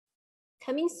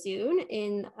Coming soon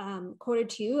in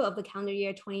Q2 of the calendar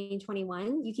year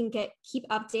 2021, you can keep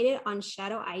updated on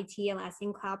Shadow IT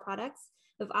Atlassian cloud products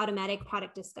with automatic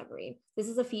product discovery. This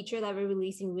is a feature that we're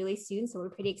releasing really soon, so we're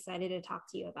pretty excited to talk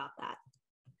to you about that.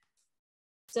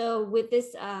 So with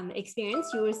this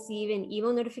experience, you'll receive an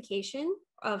email notification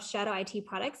of Shadow IT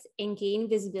products and gain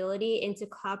visibility into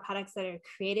cloud products that are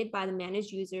created by the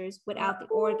managed users without the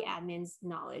org admin's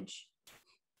knowledge.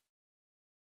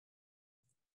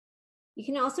 You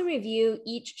can also review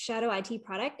each Shadow IT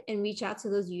product and reach out to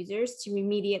those users to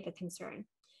remediate the concern,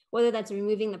 whether that's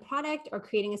removing the product or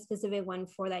creating a specific one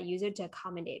for that user to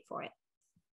accommodate for it.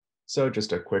 So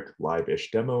just a quick live-ish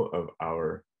demo of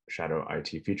our Shadow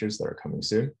IT features that are coming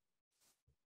soon.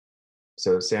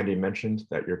 So Sandy mentioned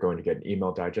that you're going to get an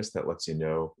email digest that lets you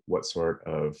know what sort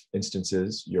of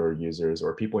instances your users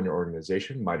or people in your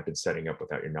organization might have been setting up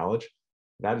without your knowledge.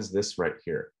 That is this right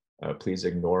here. Please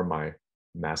ignore my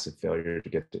massive failure to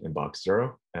get to inbox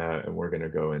 0, and we're going to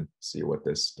go and see what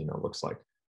this email looks like.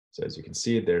 So as you can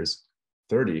see, there's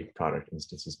 30 product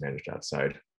instances managed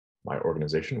outside my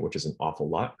organization, which is an awful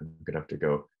lot. I'm going to have to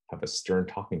go have a stern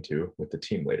talking to with the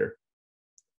team later.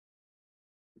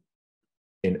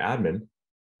 In admin,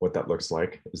 what that looks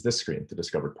like is this screen, the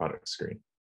discovered product screen.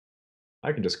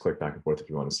 I can just click back and forth if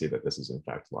you want to see that this is in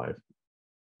fact live.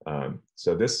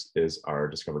 So this is our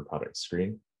discovered product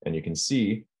screen, and you can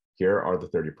see here are the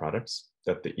 30 products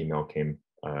that the email came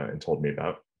and told me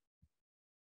about.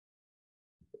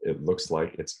 It looks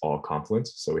like it's all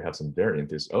Confluence, so we have some very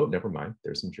enthusiastic, oh, never mind,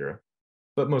 there's some Jira,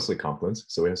 but mostly Confluence.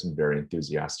 So we have some very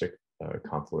enthusiastic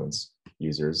Confluence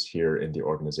users here in the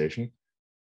organization.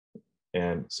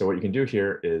 And so what you can do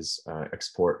here is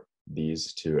export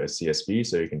these to a CSV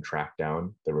so you can track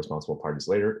down the responsible parties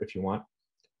later if you want.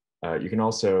 You can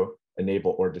also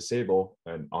enable or disable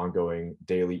an ongoing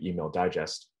daily email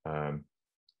digest.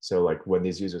 So like when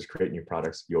these users create new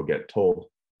products, you'll get told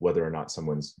whether or not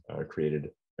someone's created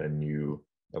a new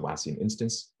Atlassian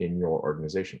instance in your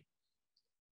organization.